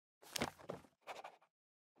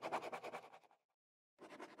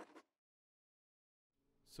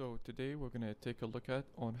So today we're going to take a look at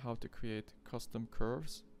on how to create custom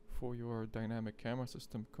curves for your dynamic camera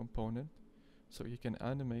system component, so you can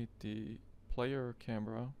animate the player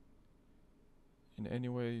camera in any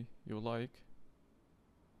way you like.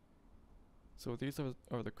 So these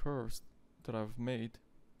are the curves that I've made,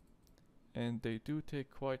 and they do take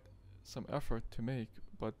quite some effort to make,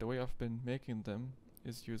 but the way I've been making them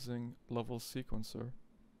is using level sequencer.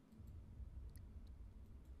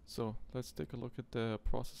 So let's take a look at the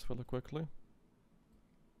process really quickly.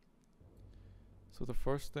 So the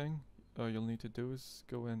first thing you'll need to do is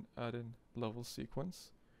go and add in level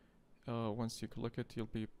sequence. Once you click it, you'll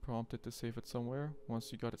be prompted to save it somewhere.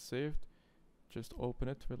 Once you got it saved, just open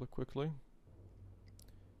it really quickly,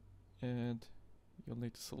 and you'll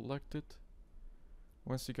need to select it.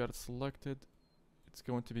 Once you got it selected, it's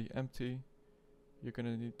going to be empty. You're going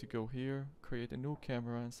to need to go here, create a new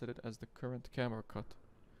camera, and set it as the current camera cut.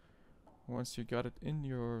 Once you got it in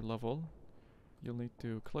your level, you'll need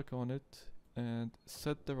to click on it and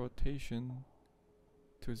set the rotation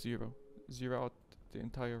to 0. Zero out the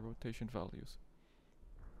entire rotation values.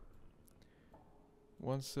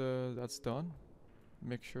 Once that's done,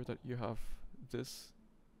 make sure that you have this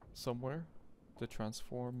somewhere, the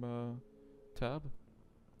transform tab,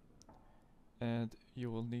 and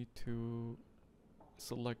you will need to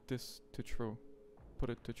select this to true, put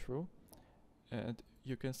it to true, and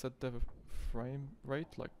you can set the frame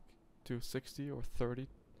rate like to 60 or 30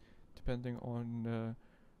 depending on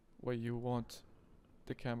what you want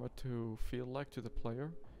the camera to feel like to the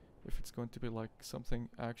player. If it's going to be like something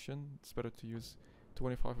action, it's better to use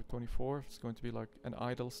 25 or 24. If it's going to be like an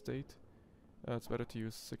idle state, it's better to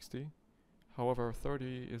use 60. However,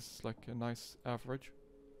 30 is like a nice average.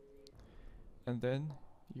 And then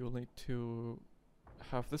you'll need to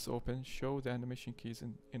have this open, show the animation keys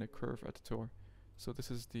in a curve editor. So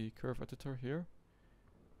this is the curve editor here.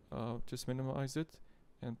 Just minimize it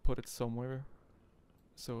and put it somewhere,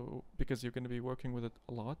 so because you're going to be working with it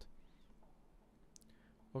a lot.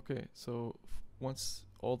 Okay, so once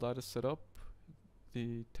all that is set up,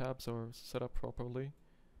 the tabs are set up properly,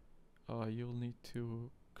 you'll need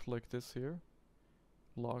to click this here,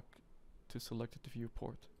 lock to selected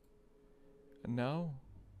viewport, and now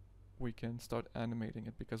we can start animating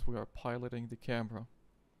it because we are piloting the camera.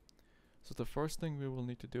 So the first thing we will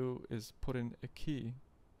need to do is put in a key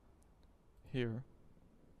here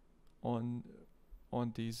on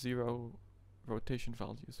the 0 rotation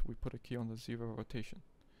values. We put a key on the 0 rotation.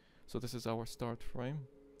 So this is our start frame,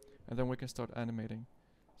 and then we can start animating.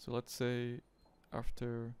 So let's say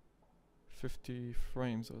after 50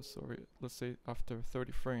 frames, or sorry, let's say after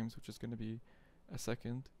 30 frames, which is going to be a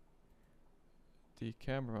second, the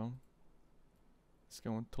camera is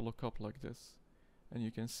going to look up like this, and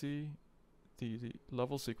you can see the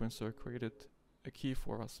level sequencer created a key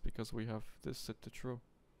for us because we have this set to true.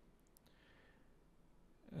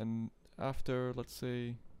 And after, let's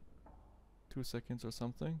say, 2 seconds or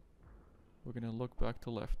something, we're gonna look back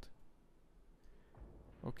to left.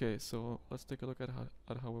 Okay, so let's take a look at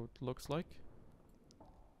how it looks like.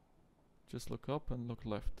 Just look up and look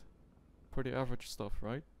left. Pretty average stuff,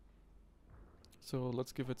 right? So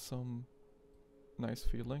let's give it some nice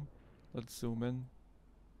feeling. Let's zoom in,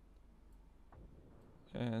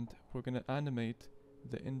 and we're gonna animate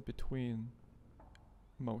the in-between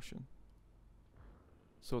motion.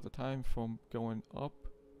 So the time from going up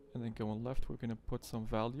and then going left, we're gonna put some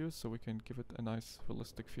values so we can give it a nice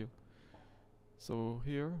realistic feel. So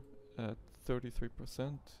here at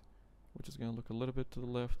 33%, which is gonna look a little bit to the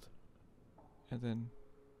left, and then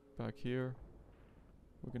back here,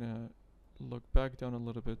 we're gonna look back down a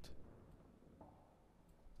little bit.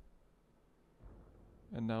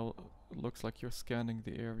 And now it looks like you're scanning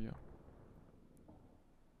the area.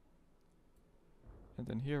 And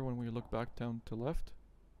then here, when we look back down to left,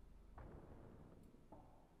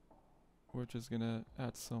 we're just gonna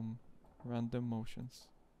add some random motions.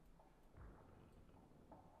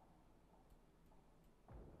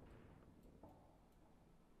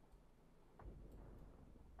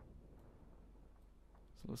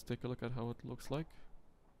 So let's take a look at how it looks like.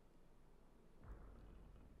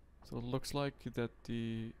 So it looks like that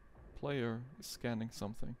the player is scanning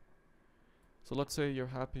something. So let's say you're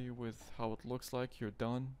happy with how it looks like, you're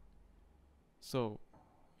done. So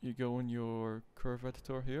you go in your curve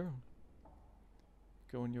editor here,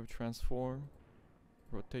 go in your transform,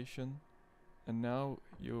 rotation, and now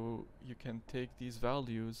you can take these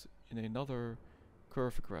values in another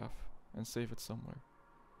curve graph and save it somewhere.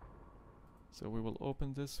 So we will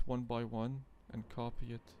open this one by one and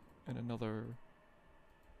copy it in another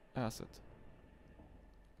asset.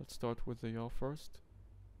 Let's start with the yaw first.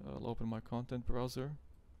 I'll open my content browser,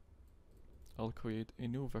 I'll create a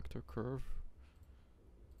new vector curve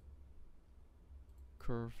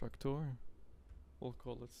vector. We'll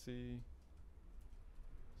call it C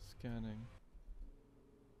scanning.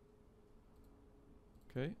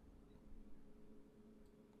 Okay.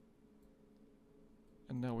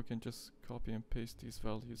 And now we can just copy and paste these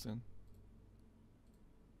values in.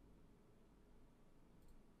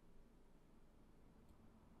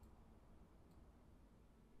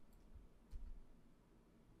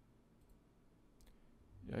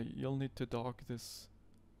 Yeah, you'll need to dock this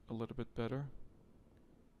a little bit better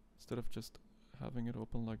instead of just having it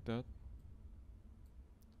open like that,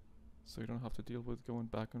 so you don't have to deal with going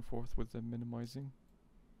back and forth with the minimizing.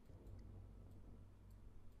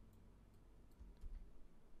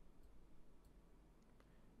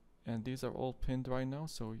 And these are all pinned right now,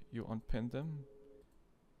 so you unpin them.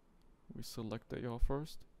 We select the AR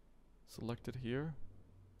first, select it here,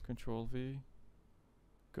 Control V,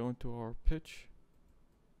 go into our pitch,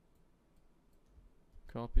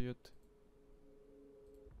 copy it,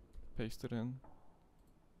 paste it in,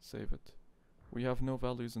 save it. We have no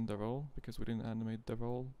values in the roll because we didn't animate the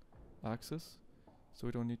roll axis, so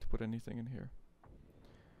we don't need to put anything in here.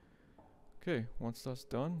 Okay, once that's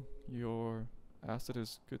done, your asset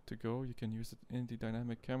is good to go. You can use it in the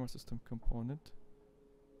dynamic camera system component.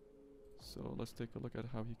 So let's take a look at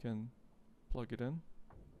how you can plug it in.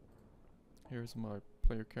 Here's my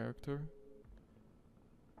player character.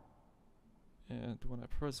 And when I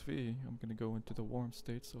press V, I'm gonna go into the warm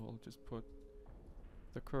state, so I'll just put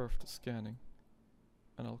the curve to scanning.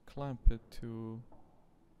 And I'll clamp it to,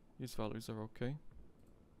 these values are okay.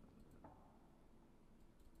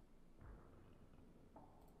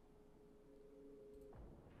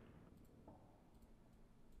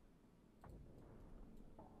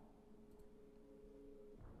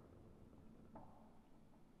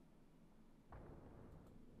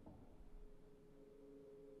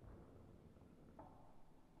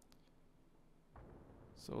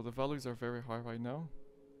 So the values are very high right now,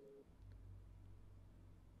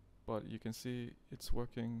 but you can see it's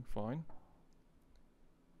working fine.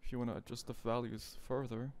 If you want to adjust the values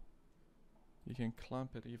further, you can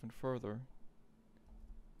clamp it even further.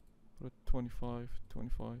 Put 25,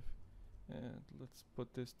 25, and let's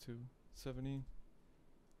put this to 70.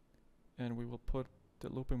 And we will put the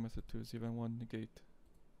looping method to 0.1 negate.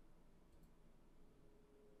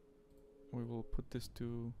 We will put this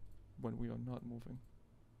to when we are not moving.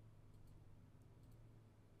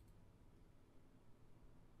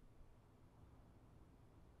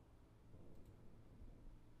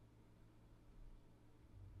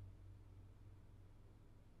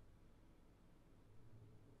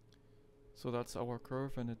 So that's our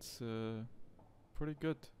curve, and it's pretty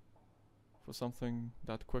good for something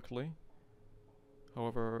that quickly.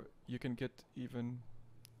 However, you can get even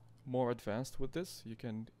more advanced with this. You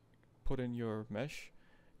can put in your mesh,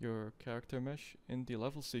 your character mesh, in the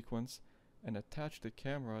level sequence and attach the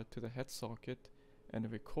camera to the head socket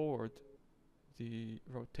and record the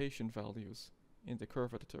rotation values in the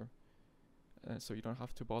curve editor. So you don't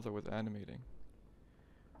have to bother with animating.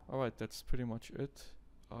 Alright, that's pretty much it.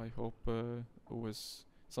 I hope it was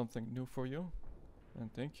something new for you,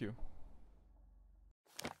 and thank you.